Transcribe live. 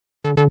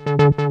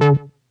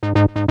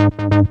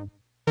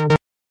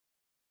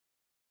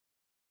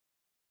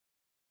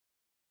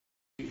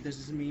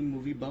This is me,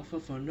 Movie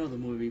Buffer, for another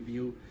movie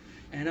review.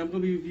 And I'm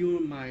going to be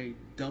reviewing my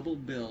double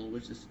bill,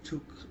 which is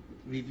two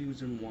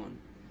reviews in one.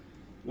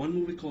 One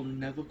movie called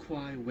Never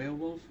Cry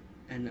Werewolf,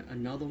 and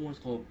another one's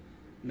called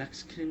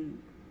Mexican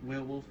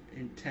Werewolf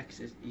in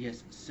Texas.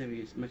 Yes,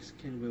 serious,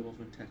 Mexican Werewolf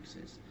in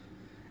Texas.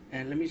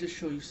 And let me just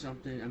show you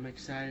something I'm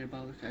excited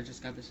about. I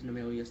just got this in the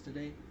mail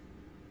yesterday.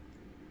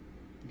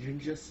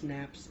 Ginger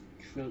Snaps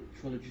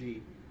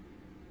Trilogy.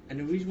 And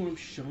the reason why I'm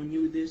showing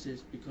you this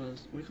is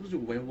because when it comes to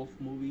werewolf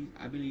movies,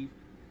 I believe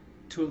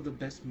two of the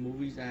best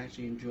movies I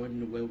actually enjoyed in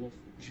the werewolf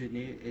genre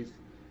is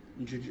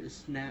Ginger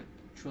Snap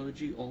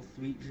Trilogy, all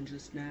three Ginger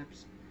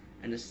Snaps,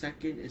 and the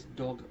second is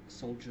Dog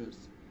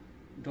Soldiers.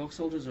 Dog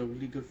Soldiers are a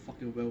really good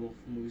fucking werewolf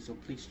movie, so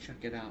please check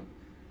it out.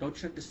 Don't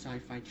check the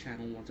Sci-Fi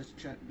Channel one, just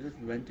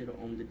rent it or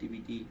own the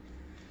DVD.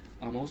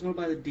 I was gonna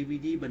buy the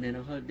DVD, but then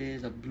I heard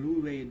there's a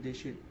Blu-ray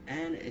edition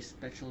and a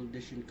special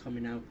edition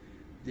coming out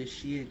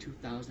this year in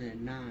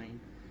 2009,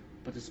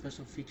 but the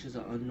special features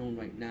are unknown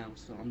right now,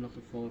 so I'm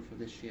looking forward for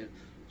this year.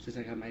 Since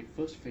I got my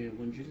first favorite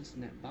one, Ginger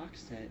Snap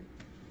box set,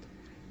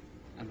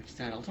 I'm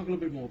excited. I'll talk a little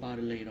bit more about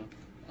it later.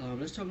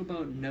 Let's talk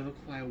about Never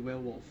Cry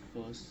Werewolf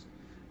first.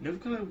 Never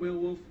Cry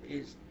Werewolf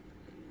is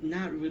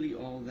not really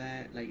all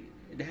that. Like,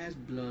 it has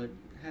blood,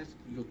 it has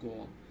your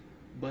gore,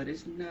 but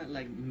it's not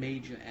like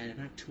major added,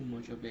 not too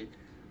much of it.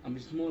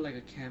 It's more like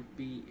a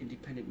campy,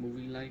 independent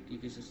movie. Like, you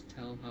can just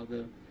tell how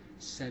the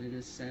setting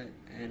is set,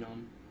 and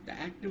the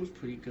acting was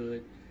pretty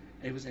good.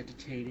 It was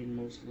entertaining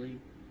mostly.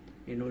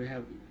 You know, they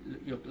have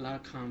a lot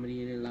of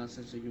comedy in it, a lot of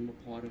sense of humor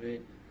part of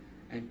it.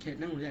 And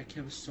not only that,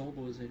 Kevin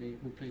Sorbo is in it,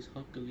 who plays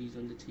Hercules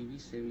on the TV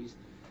series.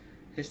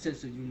 His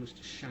sense of humor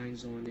just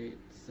shines on it,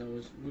 so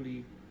it's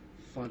really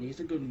funny. It's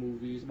a good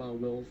movie. It's about a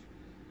werewolf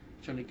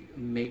trying to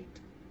mate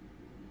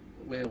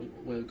with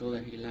a girl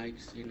that he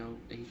likes, you know,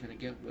 that he's trying to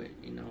get with,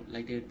 you know,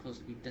 like they're supposed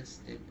to be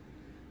destined.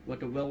 But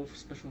the werewolf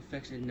special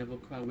effects in Never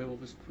Cry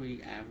Werewolf is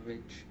pretty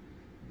average.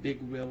 Big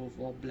werewolf,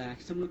 all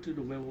black, similar to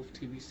the werewolf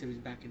TV series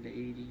back in the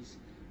 80s,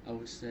 I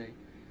would say.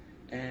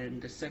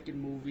 And the second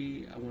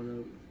movie I want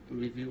to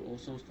review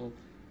also is called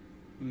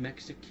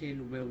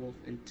Mexican Werewolf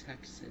in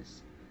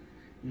Texas.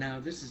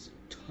 Now this is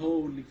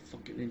totally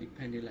fucking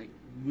independent, like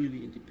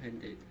really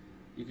independent.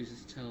 You can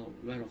just tell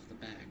right off the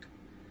back.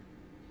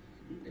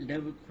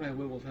 Never Cry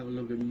Werewolf have a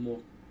little bit more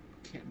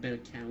better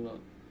camera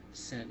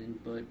setting,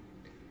 but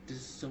this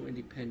is so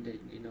independent,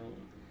 you know.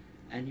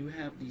 And you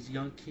have these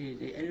young kids.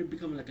 They ended up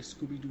becoming like a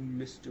Scooby-Doo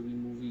mystery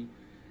movie,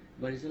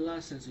 but it's a lot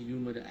of sense of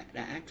humor. The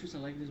actress I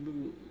like in this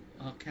movie,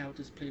 her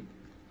character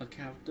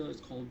is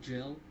called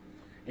Jill,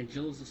 and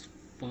Jill is just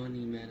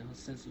funny, man. Her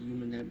sense of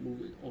humor in that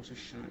movie also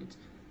shines,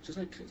 just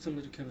like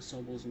similar to Kevin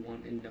Sorbo's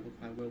one in Never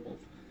Cry Werewolf.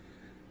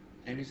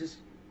 And it's just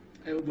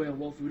a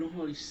werewolf. We don't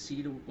hardly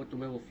see what the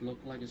werewolf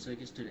looked like until it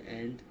gets to the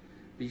end,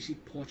 but you see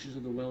portraits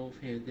of the werewolf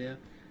here and there.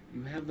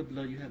 You have the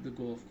blood, you have the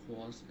gore, of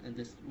course, and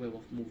this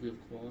werewolf movie,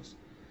 of course.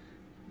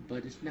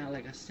 But it's not,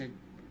 like I said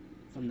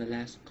from the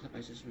last clip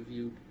I just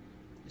reviewed,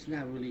 it's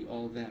not really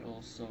all that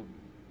also.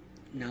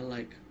 Not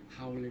like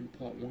Howling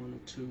Part 1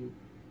 or 2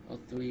 or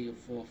 3 or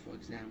 4, for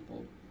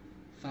example.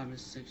 5 and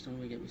 6 don't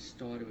really get me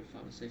started with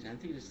 5 and 6. I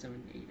think it's 7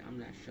 and 8, I'm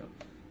not sure.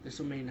 There's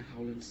so many in the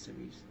Howling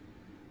series.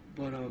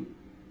 But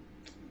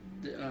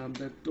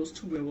those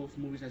two werewolf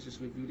movies I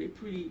just reviewed, they're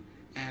pretty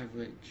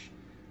average.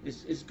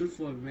 It's good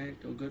for a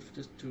rent, or good for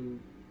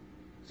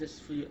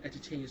just for you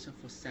entertain yourself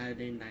for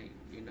Saturday night,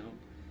 you know.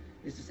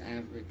 It's just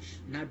average,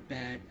 not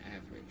bad,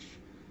 average.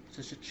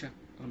 So just check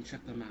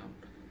them out.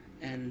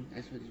 And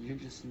as for the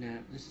Ginger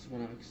Snap, this is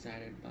what I'm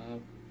excited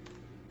about.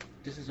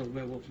 This is a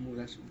werewolf movie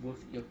that's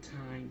worth your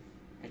time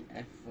and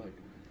effort.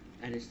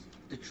 And it's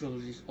the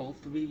trilogies, all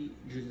three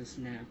Ginger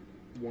Snap,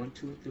 1,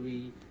 2, and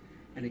 3,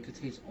 and it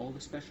contains all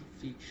the special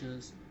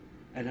features.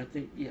 And I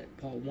think, yeah,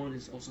 part 1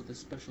 is also the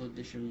special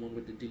edition one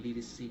with the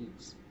deleted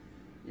scenes,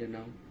 you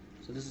know.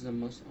 So this is a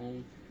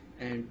must-own.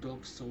 And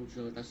Dog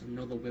Soldier, that's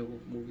another werewolf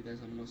movie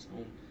that's a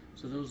must-own.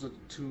 So those are the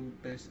two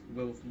best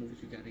werewolf movies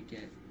you gotta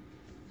get.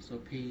 So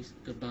peace,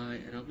 goodbye,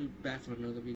 and I'll be back for another video.